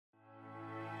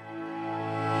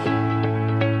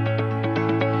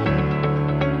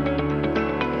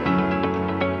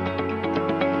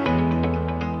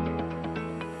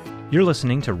You're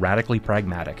listening to Radically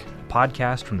Pragmatic, a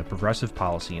podcast from the Progressive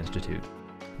Policy Institute.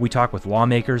 We talk with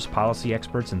lawmakers, policy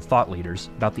experts, and thought leaders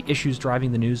about the issues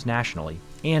driving the news nationally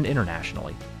and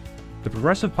internationally. The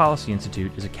Progressive Policy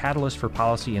Institute is a catalyst for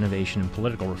policy innovation and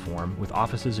political reform with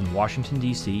offices in Washington,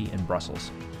 D.C. and Brussels.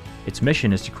 Its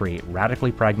mission is to create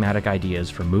radically pragmatic ideas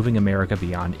for moving America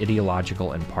beyond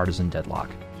ideological and partisan deadlock.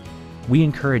 We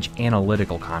encourage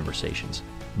analytical conversations,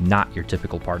 not your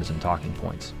typical partisan talking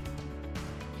points.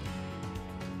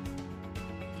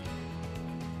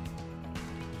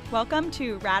 Welcome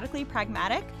to Radically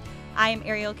Pragmatic. I am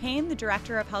Ariel Kane, the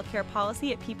Director of Healthcare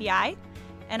Policy at PPI,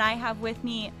 and I have with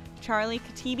me Charlie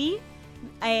Katibi,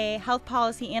 a health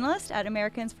policy analyst at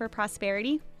Americans for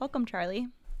Prosperity. Welcome, Charlie.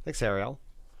 Thanks, Ariel.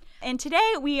 And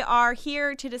today we are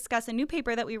here to discuss a new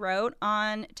paper that we wrote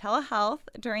on telehealth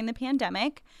during the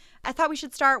pandemic. I thought we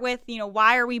should start with,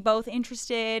 why are we both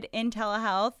interested in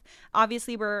telehealth?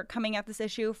 Obviously, we're coming at this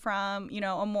issue from,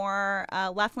 a more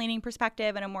left-leaning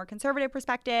perspective and a more conservative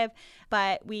perspective,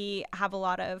 but we have a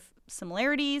lot of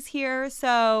similarities here.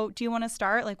 So do you want to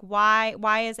start? Why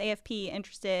is AFP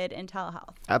interested in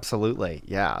telehealth? Absolutely.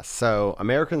 Yeah. So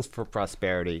Americans for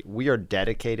Prosperity, we are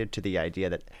dedicated to the idea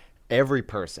that every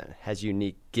person has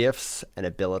unique gifts and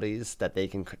abilities that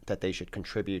they should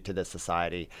contribute to this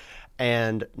society,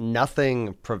 and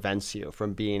nothing prevents you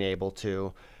from being able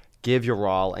to give your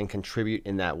all and contribute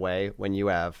in that way when you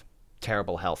have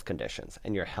terrible health conditions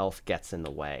and your health gets in the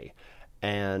way.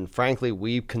 And frankly,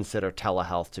 we consider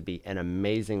telehealth to be an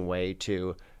amazing way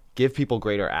to give people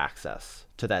greater access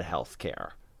to that health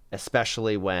care,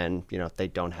 especially when they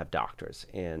don't have doctors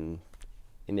in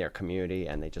their community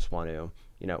and they just want to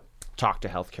talk to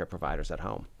healthcare providers at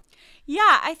home.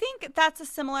 Yeah, I think that's a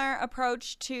similar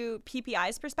approach to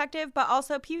PPI's perspective, but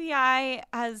also PPI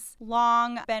has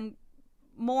long been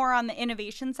more on the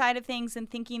innovation side of things and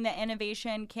thinking that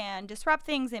innovation can disrupt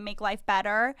things and make life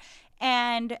better.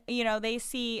 And, they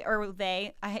see,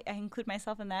 I include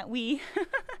myself in that, we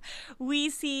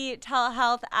see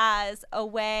telehealth as a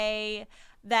way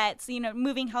that's,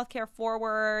 moving healthcare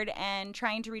forward and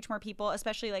trying to reach more people,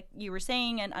 especially like you were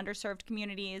saying, in underserved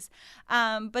communities.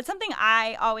 But something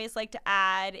I always like to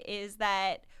add is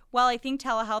that while I think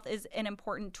telehealth is an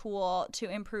important tool to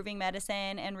improving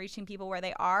medicine and reaching people where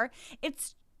they are,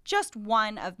 it's just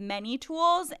one of many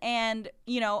tools. And,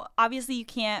 obviously you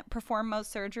can't perform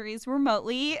most surgeries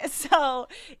remotely. So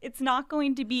it's not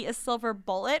going to be a silver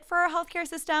bullet for our healthcare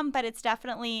system, but it's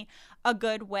definitely a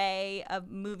good way of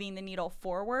moving the needle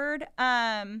forward.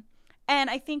 And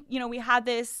I think, we had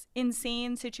this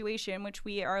insane situation, which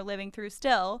we are living through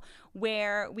still,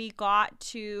 where we got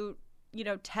to,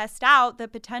 test out the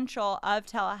potential of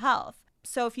telehealth.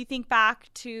 So if you think back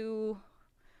to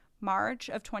March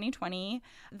of 2020,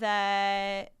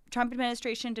 the Trump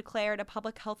administration declared a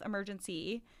public health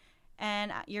emergency.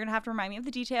 And you're going to have to remind me of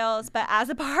the details. But as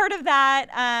a part of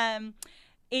that,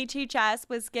 HHS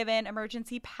was given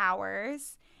emergency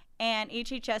powers. And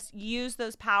HHS used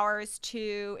those powers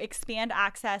to expand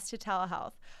access to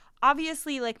telehealth.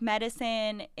 Obviously,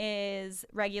 medicine is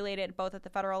regulated both at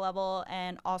the federal level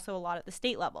and also a lot at the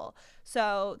state level.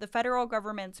 So the federal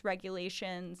government's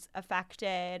regulations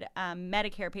affected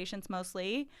Medicare patients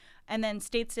mostly, and then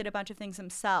states did a bunch of things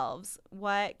themselves.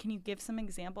 Can you give some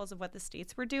examples of what the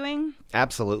states were doing?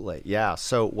 Absolutely, yeah.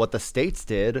 So what the states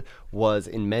did was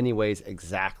in many ways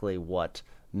exactly what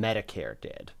Medicare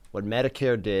did. What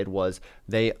Medicare did was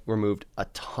they removed a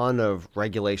ton of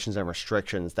regulations and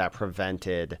restrictions that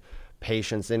prevented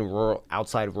patients in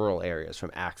outside rural areas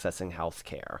from accessing health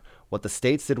care. What the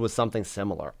states did was something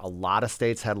similar. A lot of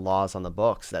states had laws on the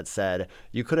books that said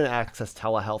you couldn't access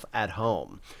telehealth at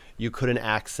home. You couldn't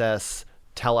access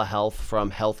telehealth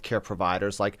from healthcare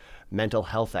providers like mental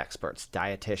health experts,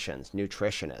 dietitians,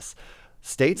 nutritionists.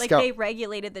 They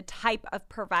regulated the type of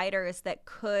providers that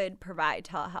could provide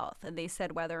telehealth, and they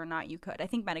said whether or not you could. I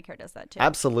think Medicare does that too.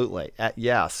 Absolutely.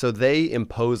 Yeah. So they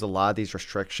imposed a lot of these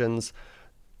restrictions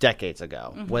decades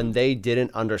ago when they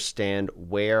didn't understand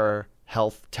where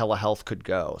telehealth could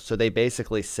go. So they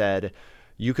basically said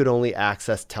you could only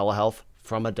access telehealth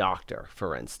from a doctor,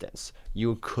 for instance.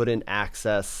 You couldn't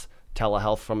access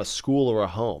telehealth from a school or a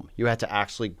home. You had to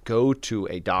actually go to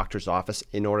a doctor's office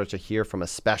in order to hear from a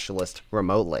specialist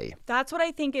remotely. That's what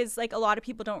I think is a lot of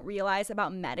people don't realize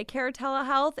about Medicare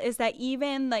telehealth is that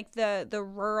even the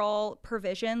rural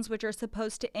provisions, which are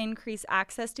supposed to increase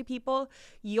access to people,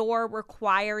 you're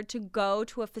required to go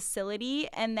to a facility,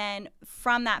 and then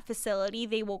from that facility,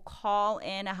 they will call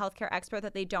in a healthcare expert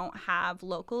that they don't have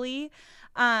locally.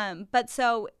 But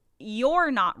so you're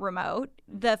not remote,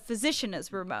 the physician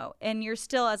is remote, and you're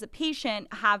still, as a patient,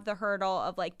 have the hurdle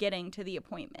of getting to the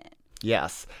appointment.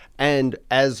 Yes. And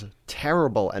as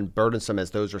terrible and burdensome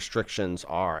as those restrictions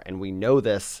are, and we know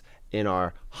this in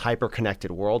our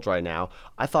hyper-connected world right now,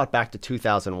 I thought back to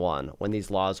 2001 when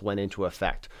these laws went into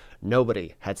effect.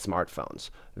 Nobody had smartphones.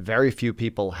 Very few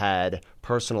people had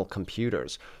personal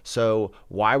computers. So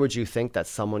why would you think that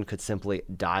someone could simply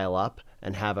dial up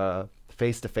and have a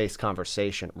face-to-face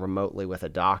conversation remotely with a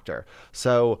doctor?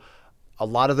 So a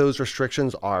lot of those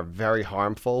restrictions are very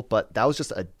harmful, but that was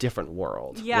just a different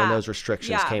world when those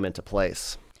restrictions came into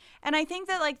place. And I think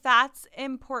that like that's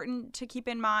important to keep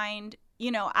in mind,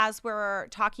 as we're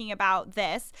talking about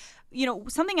this.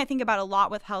 Something I think about a lot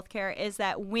with healthcare is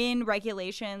that when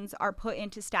regulations are put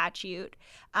into statute,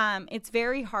 it's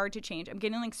very hard to change. I'm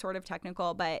getting like sort of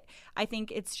technical, but I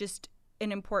think it's just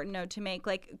an important note to make.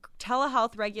 Like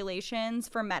telehealth regulations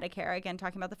for Medicare, again,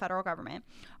 talking about the federal government,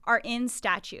 are in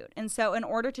statute. And so in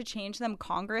order to change them,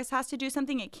 Congress has to do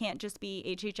something. It can't just be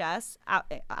HHS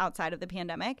outside of the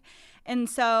pandemic. And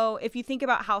so if you think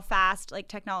about how fast like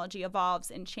technology evolves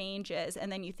and changes,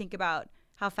 and then you think about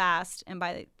how fast, and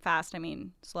by fast I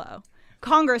mean slow,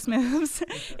 Congress moves,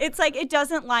 it's like it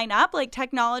doesn't line up. Like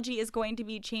technology is going to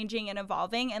be changing and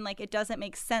evolving, and like it doesn't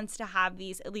make sense to have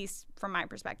these, at least from my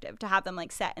perspective, to have them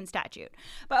like set in statute.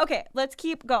 But okay, let's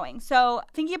keep going. So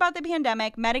thinking about the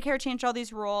pandemic, Medicare changed all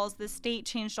these rules, the state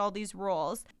changed all these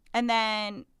rules. And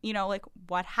then, like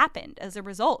what happened as a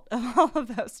result of all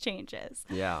of those changes?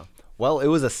 Yeah. Well, it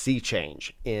was a sea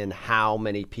change in how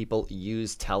many people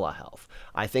use telehealth.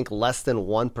 I think less than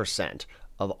 1%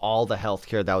 of all the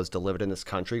healthcare that was delivered in this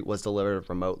country was delivered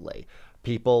remotely.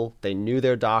 People, they knew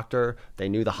their doctor, they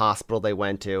knew the hospital they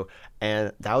went to,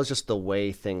 and that was just the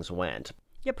way things went.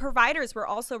 Yeah, providers were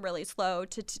also really slow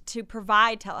to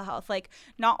provide telehealth. Like,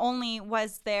 not only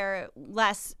was there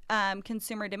less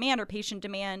consumer demand or patient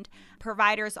demand,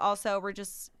 providers also were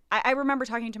just, I remember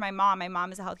talking to my mom. My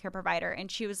mom is a healthcare provider, and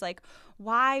she was like,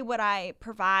 why would I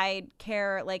provide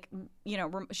care? Like,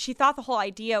 she thought the whole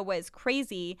idea was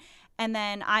crazy. And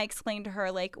then I explained to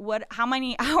her, like, how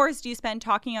many hours do you spend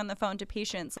talking on the phone to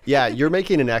patients? Yeah, you're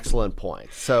making an excellent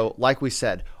point. So like we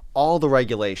said, all the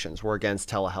regulations were against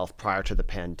telehealth prior to the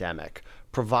pandemic.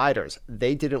 Providers,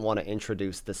 they didn't want to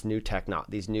introduce these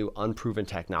new unproven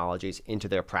technologies into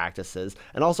their practices.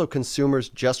 And also consumers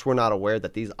just were not aware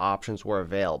that these options were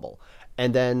available.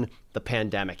 And then the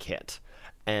pandemic hit,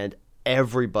 and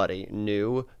everybody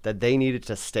knew that they needed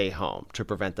to stay home to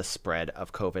prevent the spread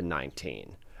of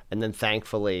COVID-19. And then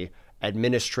thankfully,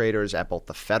 administrators at both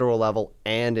the federal level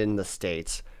and in the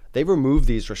states, they removed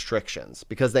these restrictions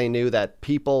because they knew that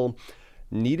people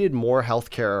needed more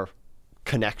healthcare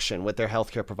connection with their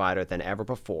healthcare provider than ever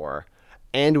before.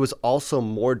 And it was also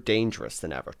more dangerous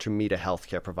than ever to meet a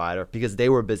healthcare provider because they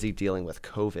were busy dealing with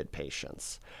COVID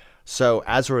patients. So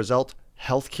as a result,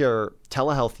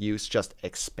 telehealth use just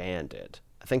expanded.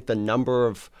 I think the number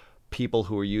of people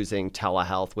who were using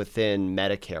telehealth within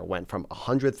Medicare went from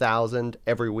 100,000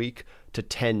 every week to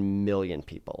 10 million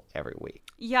people every week.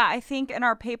 Yeah, I think in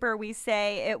our paper we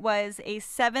say it was a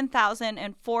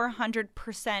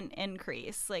 7,400%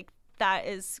 increase. Like, that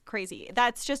is crazy.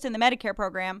 That's just in the Medicare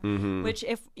program, which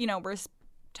if, we're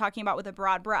talking about with a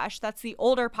broad brush, that's the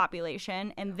older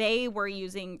population, and they were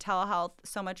using telehealth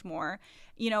so much more.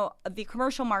 The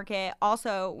commercial market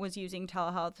also was using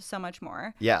telehealth so much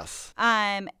more. Yes.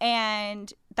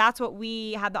 And that's what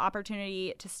we had the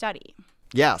opportunity to study.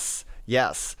 Yes.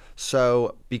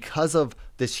 So because of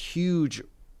this surge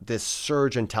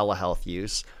in telehealth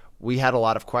use, we had a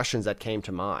lot of questions that came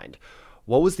to mind.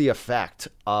 What was the effect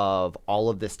of all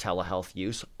of this telehealth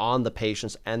use on the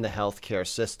patients and the healthcare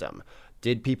system?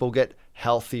 Did people get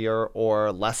healthier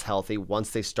or less healthy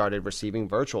once they started receiving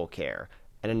virtual care?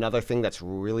 And another thing that's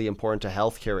really important to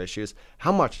healthcare issues,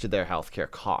 how much did their healthcare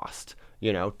cost?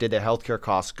 Did their healthcare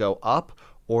costs go up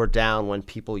or down when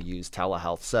people use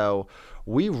telehealth? So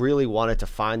we really wanted to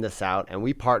find this out, and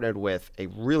we partnered with a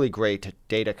really great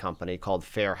data company called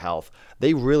Fair Health.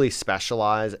 They really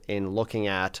specialize in looking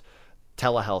at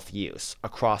telehealth use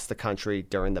across the country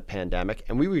during the pandemic.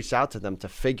 And we reached out to them to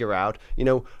figure out,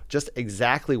 just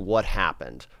exactly what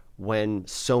happened when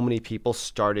so many people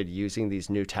started using these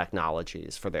new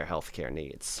technologies for their healthcare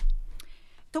needs.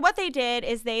 So what they did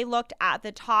is they looked at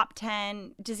the top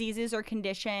 10 diseases or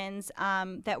conditions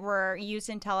that were used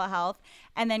in telehealth,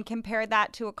 and then compared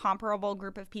that to a comparable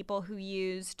group of people who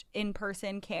used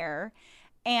in-person care.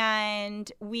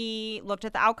 And we looked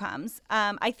at the outcomes.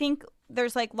 I think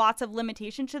there's like lots of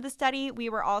limitations to the study. We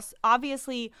were also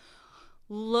obviously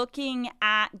looking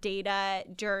at data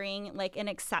during like an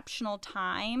exceptional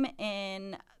time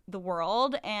in the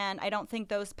world, and I don't think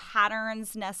those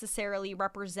patterns necessarily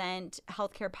represent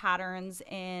healthcare patterns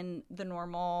in the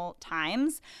normal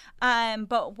times.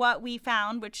 But what we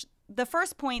found, which the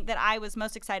first point that I was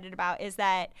most excited about, is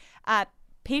that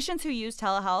patients who used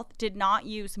telehealth did not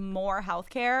use more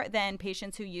healthcare than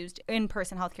patients who used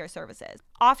in-person healthcare services.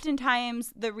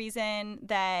 Oftentimes, the reason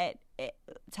that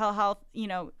telehealth,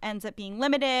 ends up being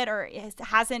limited or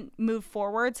hasn't moved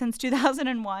forward since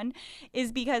 2001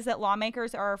 is because that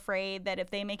lawmakers are afraid that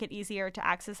if they make it easier to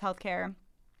access healthcare,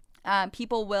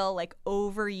 people will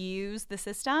overuse the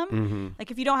system. Mm-hmm.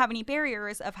 Like if you don't have any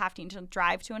barriers of having to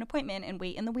drive to an appointment and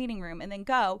wait in the waiting room and then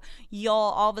go, you'll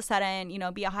all of a sudden,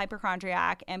 be a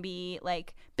hypochondriac and be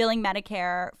billing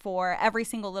Medicare for every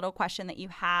single little question that you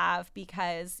have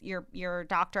because your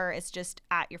doctor is just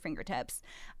at your fingertips.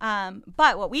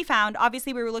 But what we found,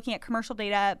 obviously we were looking at commercial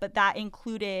data, but that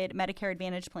included Medicare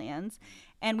Advantage plans.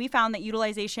 And we found that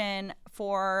utilization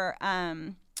for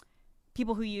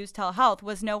people who used telehealth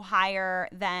was no higher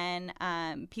than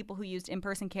people who used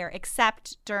in-person care,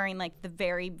 except during the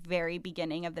very, very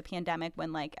beginning of the pandemic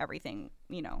when everything,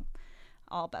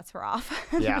 all bets were off.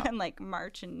 Yeah. in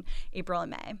March and April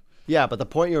and May. Yeah, but the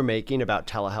point you're making about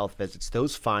telehealth visits,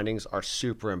 those findings are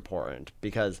super important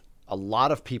because a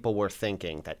lot of people were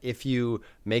thinking that if you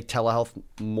make telehealth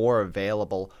more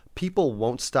available, people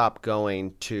won't stop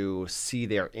going to see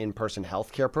their in-person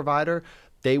healthcare provider.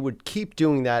 They would keep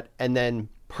doing that and then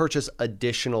purchase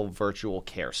additional virtual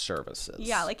care services.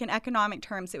 Yeah, in economic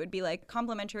terms, it would be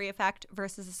complementary effect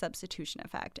versus a substitution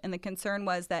effect. And the concern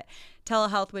was that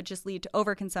telehealth would just lead to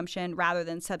overconsumption rather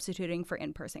than substituting for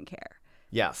in-person care.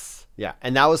 Yes. Yeah.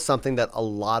 And that was something that made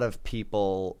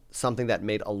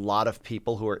a lot of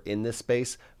people who are in this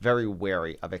space very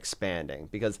wary of expanding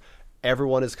because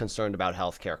everyone is concerned about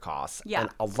healthcare costs. Yeah. And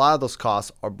a lot of those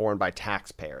costs are borne by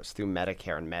taxpayers through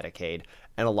Medicare and Medicaid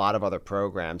and a lot of other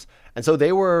programs. And so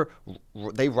they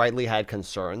rightly had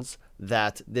concerns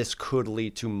that this could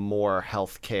lead to more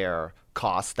healthcare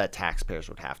costs that taxpayers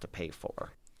would have to pay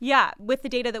for. Yeah. With the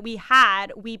data that we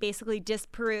had, we basically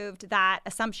disproved that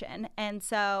assumption. And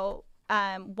so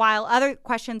while other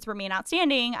questions remain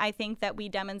outstanding, I think that we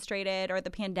demonstrated, or the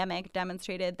pandemic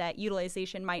demonstrated, that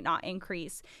utilization might not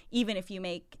increase even if you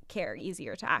make care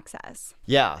easier to access.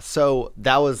 Yeah, so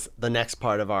that was the next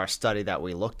part of our study that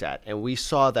we looked at. And we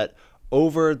saw that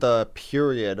over the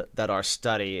period that our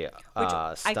study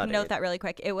I can note that really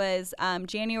quick. It was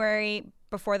January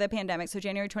before the pandemic, so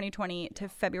January 2020 to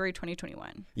February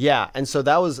 2021. Yeah, and so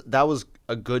that was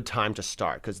a good time to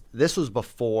start because this was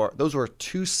before, those were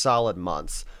 2 solid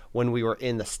months when we were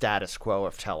in the status quo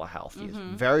of telehealth use.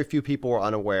 Mm-hmm. Very few people were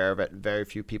unaware of it. Very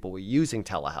few people were using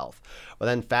telehealth. But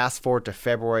then fast forward to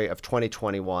February of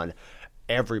 2021,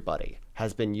 everybody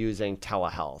has been using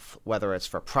telehealth, whether it's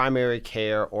for primary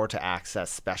care or to access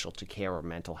specialty care or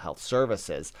mental health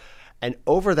services. And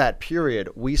over that period,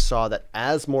 we saw that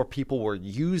as more people were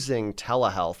using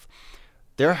telehealth,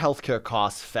 their healthcare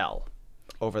costs fell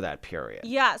over that period.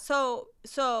 Yeah. So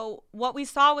what we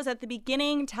saw was at the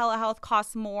beginning, telehealth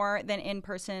costs more than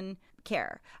in-person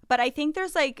care. But I think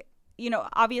there's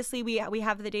obviously we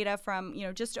have the data from,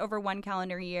 just over 1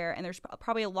 calendar year, and there's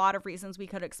probably a lot of reasons we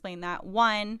could explain that.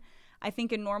 One, I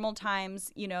think in normal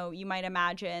times, you might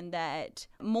imagine that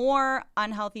more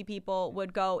unhealthy people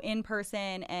would go in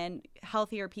person and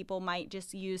healthier people might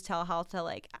just use telehealth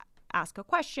to ask a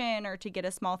question or to get a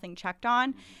small thing checked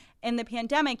on. In the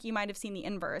pandemic, you might have seen the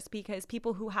inverse because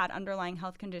people who had underlying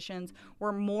health conditions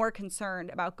were more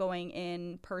concerned about going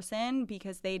in person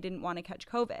because they didn't want to catch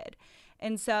COVID.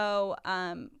 And so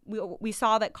we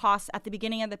saw that costs at the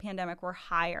beginning of the pandemic were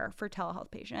higher for telehealth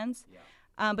patients. Yeah.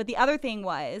 But the other thing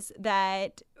was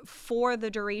that for the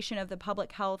duration of the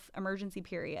public health emergency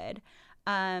period,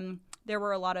 there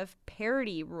were a lot of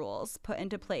parity rules put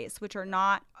into place, which are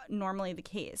not normally the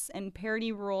case. And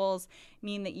parity rules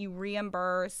mean that you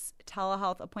reimburse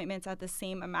telehealth appointments at the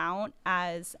same amount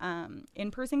as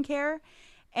in-person care.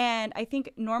 And I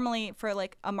think normally for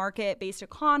a market-based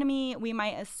economy, we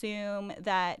might assume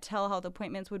that telehealth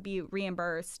appointments would be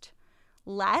reimbursed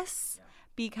less. Yeah.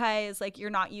 Because you're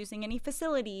not using any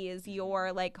facilities,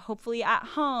 you're hopefully at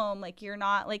home, you're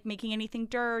not making anything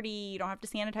dirty, you don't have to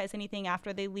sanitize anything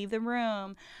after they leave the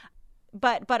room.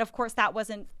 But of course that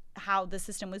wasn't how the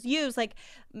system was used.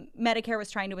 Medicare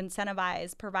was trying to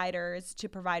incentivize providers to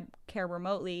provide care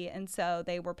remotely, and so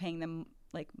they were paying them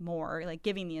more,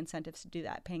 giving the incentives to do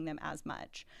that, paying them as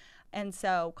much. And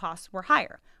so costs were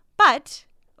higher. But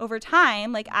over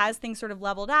time, as things sort of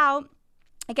leveled out,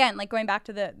 again, going back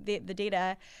to the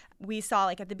data, we saw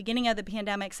at the beginning of the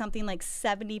pandemic, something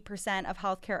 70% of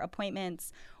healthcare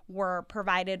appointments were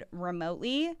provided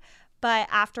remotely. But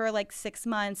after like 6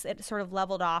 months, it sort of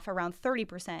leveled off around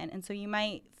 30%. And so you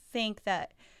might think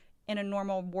that in a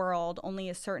normal world, only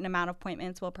a certain amount of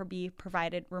appointments will be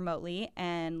provided remotely.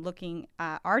 And looking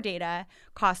at our data,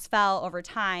 costs fell over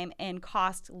time and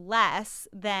cost less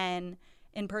than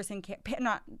in-person care.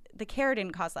 The care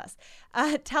didn't cost less.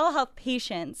 Telehealth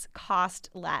patients cost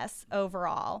less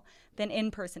overall than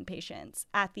in-person patients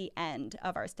at the end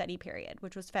of our study period,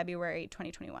 which was February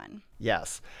 2021.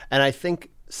 Yes. And I think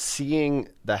seeing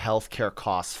the healthcare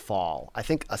costs fall, I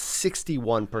think a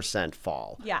 61%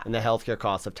 fall in the healthcare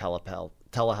costs of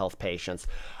telehealth patients,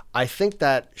 I think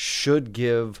that should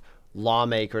give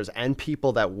lawmakers and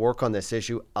people that work on this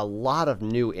issue a lot of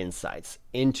new insights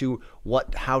into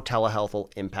how telehealth will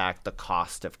impact the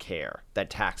cost of care that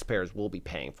taxpayers will be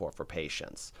paying for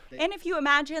patients. And if you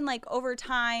imagine like over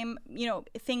time,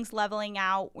 things leveling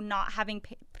out, not having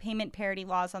payment parity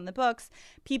laws on the books,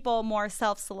 people more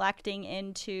self-selecting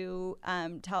into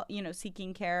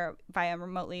seeking care via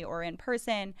remotely or in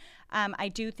person, I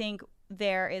do think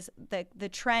there is the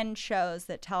trend shows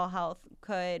that telehealth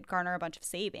could garner a bunch of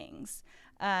savings.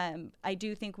 I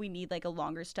do think we need like a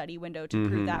longer study window to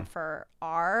prove that for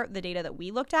the data that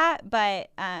we looked at, but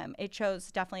it shows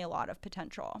definitely a lot of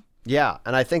potential. Yeah,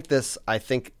 and I think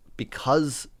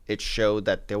because it showed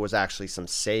that there was actually some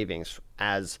savings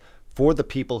as for the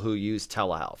people who use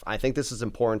telehealth. I think this is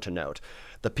important to note.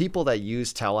 The people that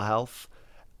use telehealth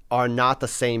are not the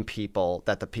same people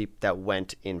that that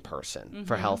went in person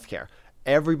for healthcare.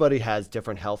 Everybody has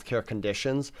different healthcare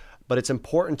conditions, but it's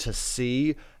important to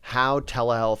see how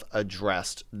telehealth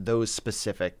addressed those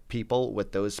specific people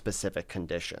with those specific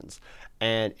conditions.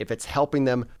 And if it's helping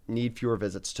them need fewer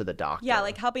visits to the doctor. Yeah,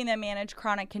 like helping them manage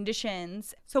chronic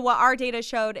conditions. So what our data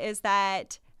showed is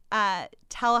that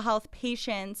telehealth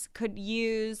patients could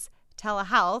use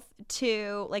telehealth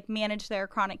to like manage their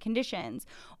chronic conditions,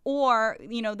 or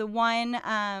the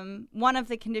one of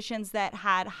the conditions that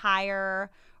had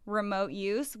higher remote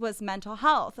use was mental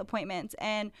health appointments.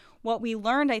 And what we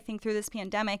learned, I think, through this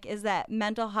pandemic is that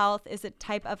mental health is a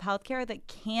type of healthcare that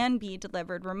can be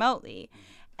delivered remotely.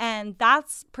 And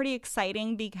that's pretty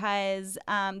exciting because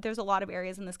there's a lot of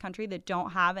areas in this country that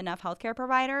don't have enough healthcare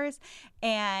providers.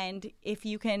 And if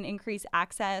you can increase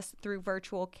access through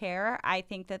virtual care, I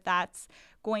think that that's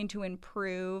going to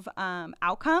improve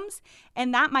outcomes.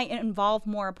 And that might involve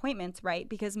more appointments, right?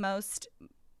 Because most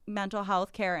mental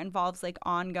health care involves like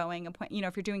ongoing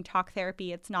if you're doing talk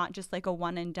therapy, it's not just like a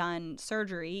one and done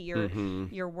surgery.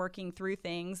 You're working through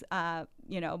things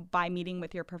by meeting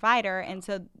with your provider, and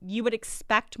so you would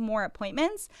expect more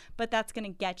appointments, but that's going to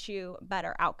get you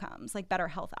better outcomes, like better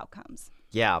health outcomes.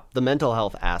 Yeah, the mental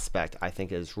health aspect I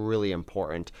think is really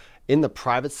important in the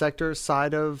private sector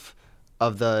side of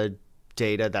the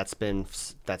data that's been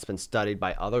studied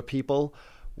by other people.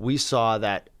 We saw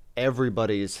that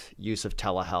everybody's use of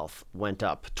telehealth went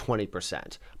up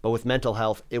 20%. But with mental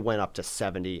health, it went up to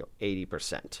 70 or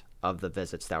 80% of the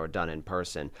visits that were done in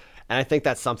person. And I think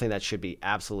that's something that should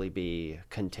absolutely be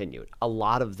continued. A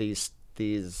lot of a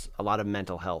lot of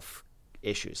mental health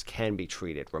issues can be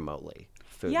treated remotely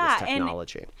through this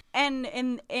technology.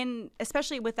 And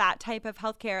especially with that type of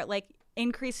healthcare, like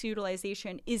increased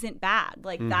utilization isn't bad.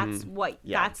 Like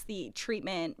that's the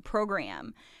treatment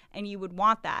program. And you would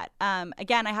want that.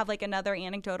 Again, I have like another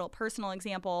anecdotal personal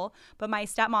example, but my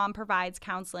stepmom provides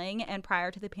counseling, and prior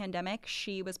to the pandemic,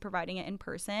 she was providing it in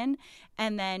person.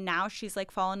 And then now she's like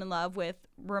fallen in love with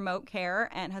remote care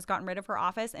and has gotten rid of her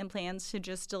office and plans to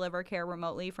just deliver care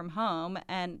remotely from home.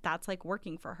 And that's like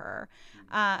working for her.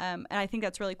 And I think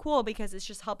that's really cool because it's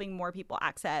just helping more people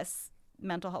access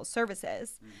mental health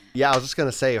services. Yeah, I was just going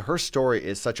to say her story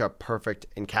is such a perfect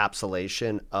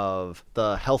encapsulation of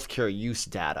the healthcare use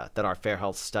data that our Fair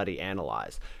Health study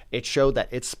analyzed. It showed that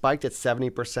it spiked at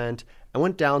 70% and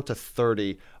went down to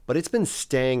 30%, but it's been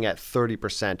staying at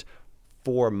 30%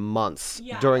 for months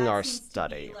during our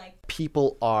study.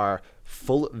 People are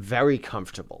very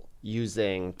comfortable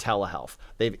using telehealth.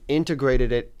 They've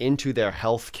integrated it into their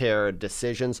healthcare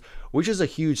decisions, which is a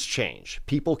huge change.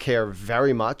 People care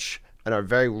very much and are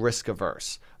very risk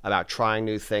averse about trying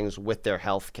new things with their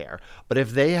healthcare. But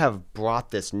if they have brought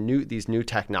these new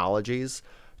technologies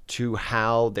to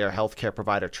how their healthcare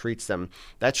provider treats them,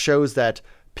 that shows that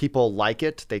people like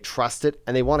it, they trust it,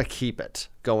 and they want to keep it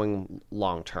going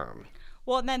long term.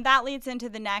 Well, and then that leads into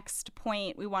the next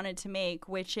point we wanted to make,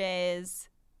 which is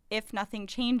if nothing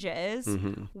changes,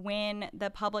 when the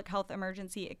public health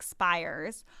emergency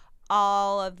expires,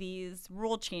 all of these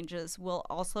rule changes will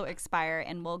also expire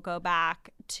and we'll go back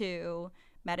to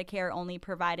Medicare only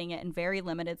providing it in very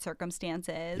limited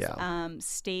circumstances. Yeah.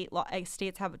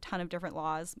 States have a ton of different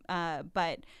laws,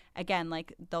 but again,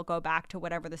 like they'll go back to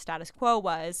whatever the status quo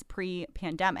was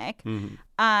pre-pandemic,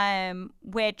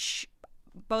 which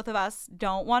both of us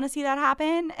don't want to see that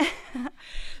happen.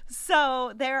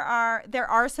 So there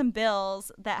are some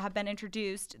bills that have been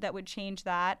introduced that would change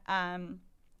that.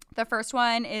 The first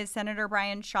one is Senator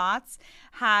Brian Schatz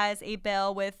has a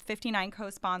bill with 59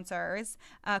 co-sponsors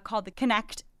called the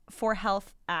Connect for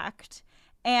Health Act.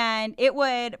 And it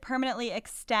would permanently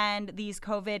extend these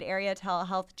COVID area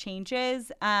telehealth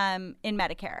changes in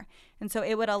Medicare. And so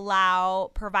it would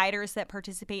allow providers that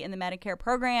participate in the Medicare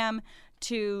program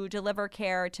to deliver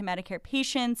care to Medicare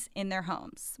patients in their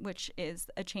homes, which is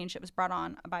a change that was brought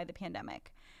on by the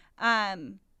pandemic.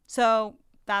 So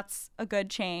that's a good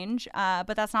change,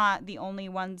 but that's not the only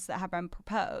ones that have been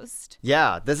proposed.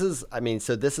 Yeah, there's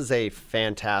another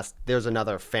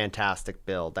fantastic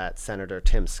bill that Senator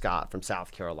Tim Scott from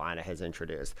South Carolina has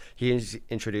introduced. He's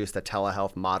introduced the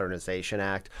Telehealth Modernization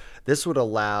Act. This would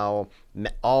allow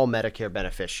all Medicare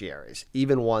beneficiaries,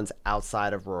 even ones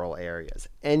outside of rural areas,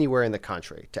 anywhere in the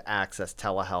country, to access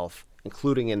telehealth,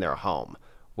 including in their home,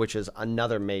 which is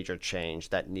another major change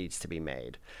that needs to be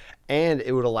made. And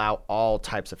it would allow all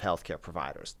types of healthcare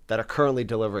providers that are currently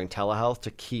delivering telehealth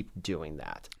to keep doing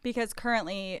that. Because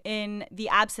currently, in the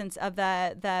absence of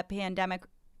the pandemic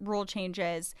rule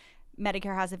changes,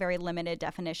 Medicare has a very limited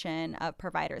definition of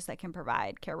providers that can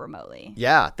provide care remotely.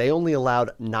 Yeah, they only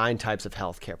allowed 9 types of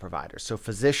healthcare providers. So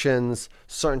physicians,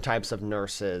 certain types of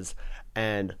nurses,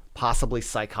 and possibly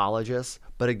psychologists.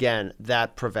 But again,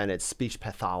 that prevented speech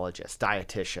pathologists,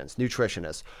 dietitians,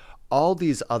 nutritionists, all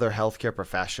these other healthcare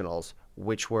professionals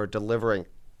which were delivering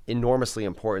enormously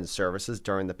important services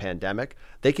during the pandemic.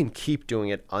 They can keep doing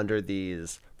it under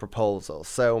these proposals.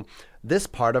 So this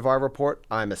part of our report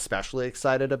I'm especially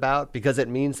excited about because it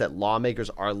means that lawmakers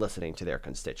are listening to their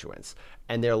constituents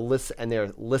and they're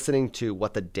listening to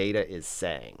what the data is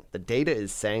saying. The data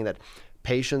is saying that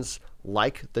patients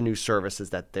like the new services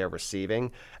that they're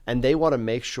receiving, and they want to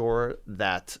make sure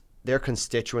that their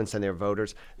constituents and their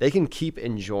voters, they can keep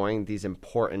enjoying these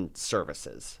important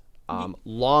services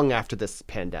long after this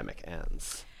pandemic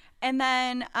ends. And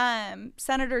then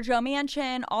Senator Joe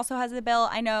Manchin also has a bill.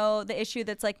 I know the issue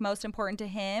that's like most important to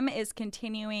him is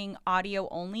continuing audio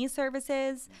only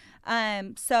services.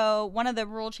 So one of the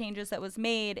rule changes that was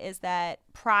made is that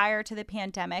prior to the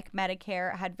pandemic,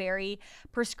 Medicare had very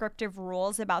prescriptive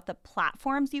rules about the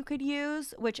platforms you could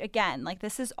use, which again, like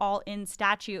this is all in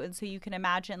statute. And so you can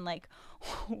imagine like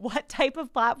what type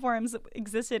of platforms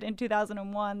existed in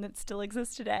 2001 that still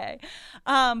exist today.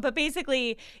 But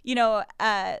basically, you know,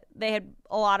 they had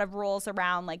a lot of rules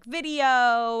around like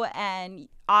video and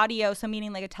audio. So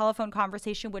meaning like a telephone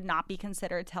conversation would not be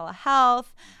considered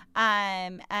telehealth.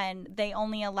 And they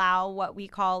only allow what we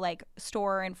call like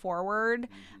store and forward,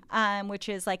 which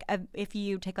is like if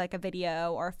you take like a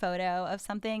video or a photo of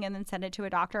something and then send it to a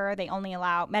doctor,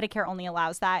 Medicare only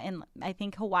allows that in I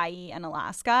think Hawaii and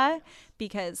Alaska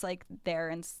because like they're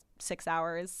in 6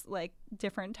 hours like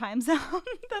different time zone.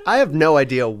 I have no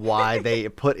idea why they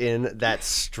put in that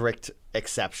strict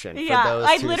exception for those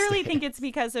I two literally states. think it's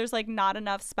because there's like not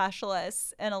enough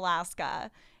specialists in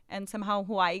Alaska. And somehow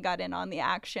Hawaii got in on the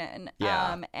action.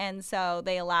 Yeah. And so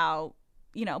they allow,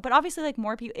 you know, but obviously like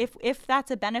more people, if that's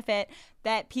a benefit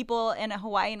that people in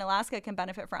Hawaii and Alaska can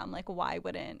benefit from, like why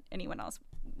wouldn't anyone else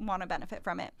want to benefit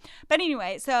from it? But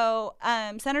anyway, so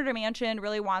Senator Manchin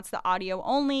really wants the audio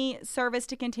only service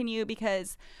to continue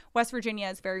because West Virginia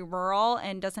is very rural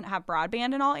and doesn't have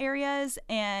broadband in all areas.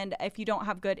 And if you don't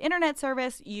have good internet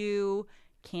service, you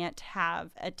can't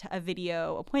have a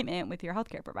video appointment with your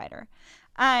healthcare provider.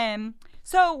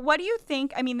 So what do you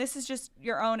think? I mean, this is just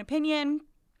your own opinion.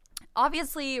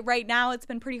 Obviously, right now it's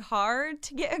been pretty hard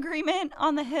to get agreement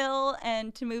on the Hill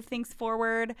and to move things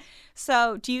forward.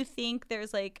 So do you think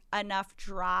there's like enough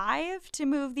drive to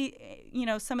move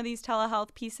some of these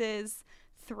telehealth pieces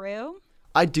through?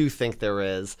 I do think there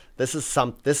is. This is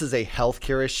a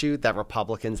healthcare issue that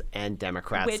Republicans and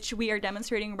Democrats, which we are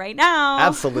demonstrating right now.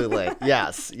 Absolutely.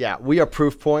 Yes. Yeah. We are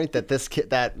proof point that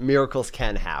that miracles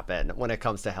can happen when it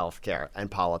comes to healthcare and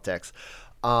politics.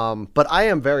 But I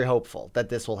am very hopeful that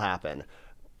this will happen.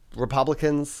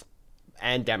 Republicans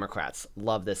and Democrats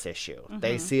love this issue. Mm-hmm.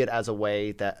 They see it as a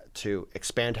way to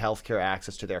expand healthcare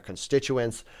access to their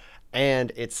constituents,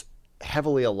 and it's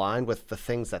heavily aligned with the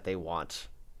things that they want.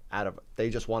 They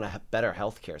just want a better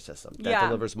healthcare system that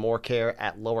delivers more care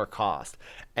at lower cost.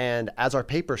 And as our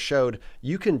paper showed,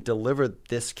 you can deliver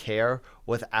this care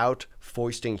without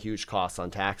foisting huge costs on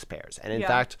taxpayers. And in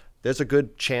fact, there's a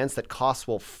good chance that costs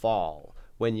will fall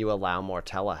when you allow more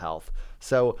telehealth.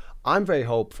 So I'm very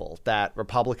hopeful that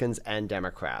Republicans and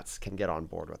Democrats can get on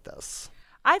board with this.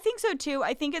 I think so too.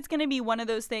 I think it's going to be one of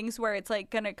those things where it's like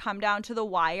going to come down to the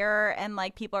wire, and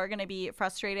like people are going to be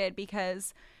frustrated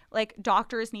because like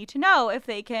doctors need to know if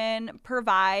they can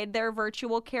provide their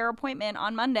virtual care appointment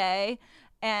on Monday.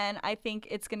 And I think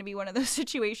it's going to be one of those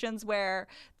situations where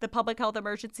the public health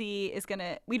emergency is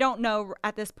we don't know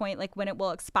at this point like when it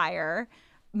will expire.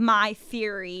 My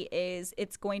theory is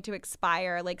it's going to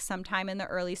expire like sometime in the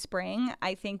early spring.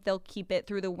 I think they'll keep it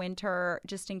through the winter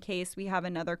just in case we have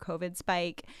another COVID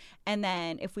spike. And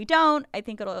then if we don't, I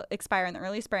think it'll expire in the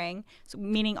early spring. So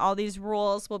meaning all these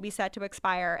rules will be set to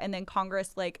expire. And then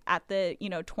Congress, like at the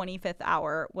 25th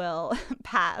hour, will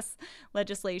pass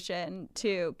legislation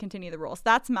to continue the rules.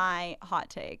 That's my hot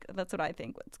take. That's what I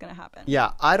think what's going to happen.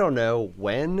 Yeah, I don't know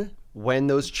when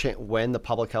the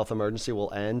public health emergency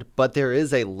will end, but there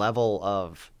is a level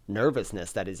of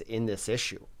nervousness that is in this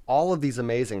issue. All of these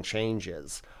amazing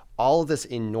changes, all of this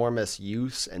enormous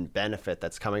use and benefit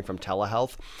that's coming from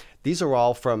telehealth, these are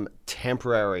all from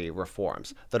temporary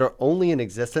reforms that are only in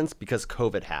existence because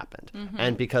COVID happened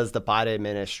and because the Trump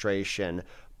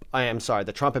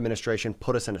administration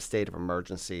put us in a state of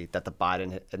emergency that the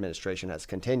Biden administration has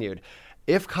continued.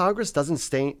 If Congress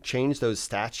doesn't change those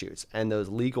statutes and those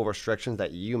legal restrictions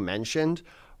that you mentioned,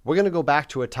 we're going to go back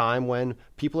to a time when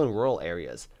people in rural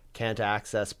areas can't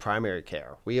access primary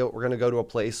care. We're going to go to a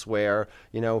place where,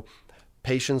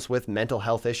 patients with mental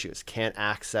health issues can't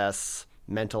access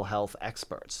mental health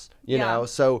experts, you know?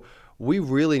 So we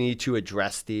really need to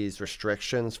address these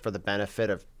restrictions for the benefit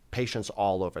of patients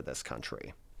all over this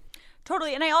country.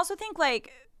 Totally. And I also think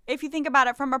if you think about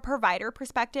it from a provider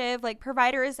perspective, like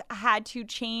providers had to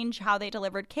change how they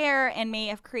delivered care and may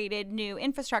have created new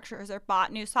infrastructures or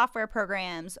bought new software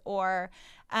programs or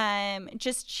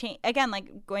just change. Again,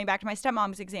 like going back to my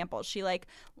stepmom's example, she like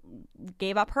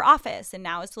gave up her office and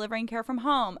now is delivering care from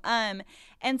home.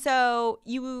 And so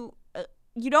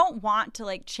you don't want to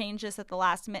like change this at the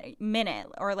last minute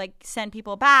or like send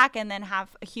people back and then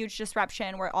have a huge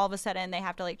disruption where all of a sudden they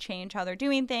have to like change how they're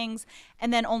doing things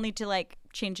and then only to like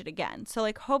change it again. So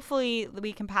like hopefully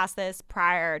we can pass this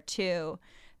prior to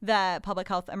the public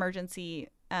health emergency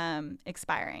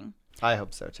expiring. I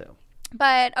hope so too.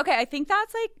 But okay, I think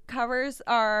that's like covers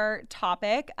our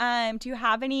topic. Do you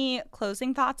have any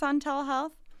closing thoughts on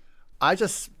telehealth?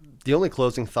 The only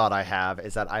closing thought I have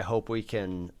is that I hope we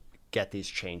can get these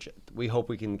changes. We hope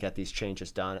we can get these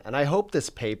changes done. And I hope this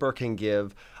paper can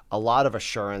give a lot of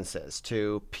assurances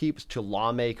to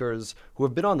lawmakers who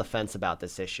have been on the fence about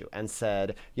this issue and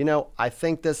said, I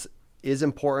think this is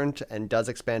important and does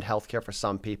expand healthcare for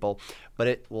some people, but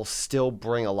it will still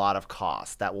bring a lot of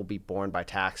costs that will be borne by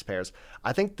taxpayers.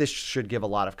 I think this should give a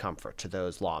lot of comfort to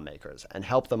those lawmakers and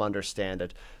help them understand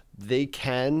that they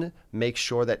can make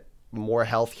sure that more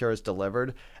healthcare is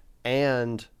delivered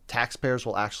and taxpayers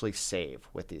will actually save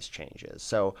with these changes.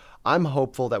 So I'm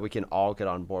hopeful that we can all get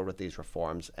on board with these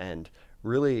reforms and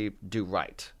really do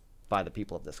right by the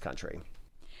people of this country.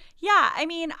 Yeah, I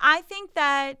mean, I think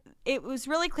that it was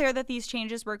really clear that these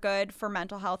changes were good for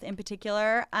mental health in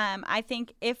particular. I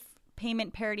think if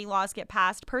payment parity laws get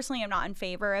passed, personally, I'm not in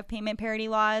favor of payment parity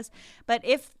laws, but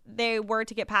if they were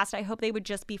to get passed, I hope they would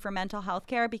just be for mental health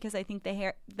care because I think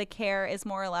the care is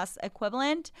more or less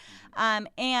equivalent,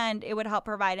 and it would help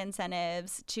provide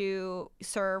incentives to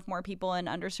serve more people in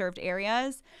underserved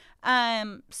areas.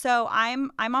 So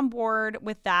I'm on board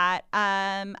with that.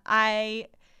 I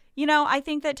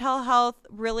think that telehealth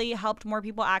really helped more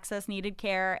people access needed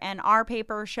care, and our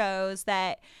paper shows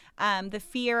that the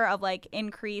fear of like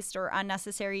increased or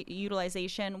unnecessary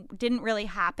utilization didn't really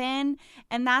happen.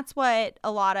 And that's what a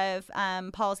lot of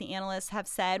policy analysts have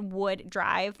said would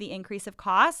drive the increase of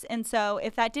costs. And so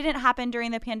if that didn't happen during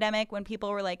the pandemic when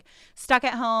people were like stuck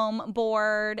at home,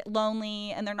 bored,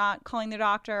 lonely, and they're not calling their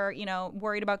doctor,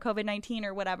 worried about COVID-19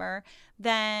 or whatever,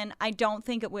 then I don't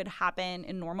think it would happen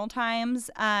in normal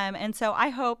times. And so I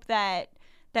hope that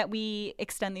we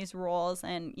extend these rules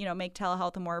and, make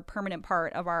telehealth a more permanent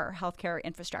part of our healthcare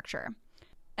infrastructure.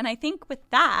 And I think with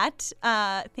that,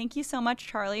 thank you so much,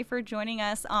 Charlie, for joining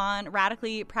us on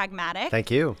Radically Pragmatic.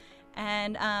 Thank you.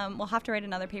 And we'll have to write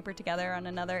another paper together on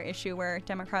another issue where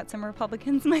Democrats and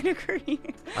Republicans might agree.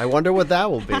 I wonder what that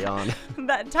will be on.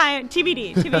 That time,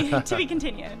 TBD, to be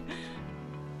continued.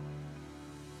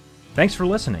 Thanks for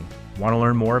listening. Want to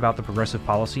learn more about the Progressive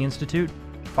Policy Institute?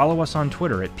 Follow us on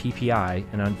Twitter at PPI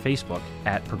and on Facebook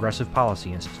at Progressive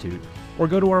Policy Institute, or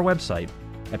go to our website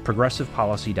at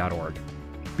progressivepolicy.org.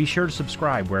 Be sure to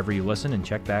subscribe wherever you listen and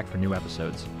check back for new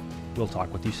episodes. We'll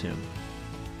talk with you soon.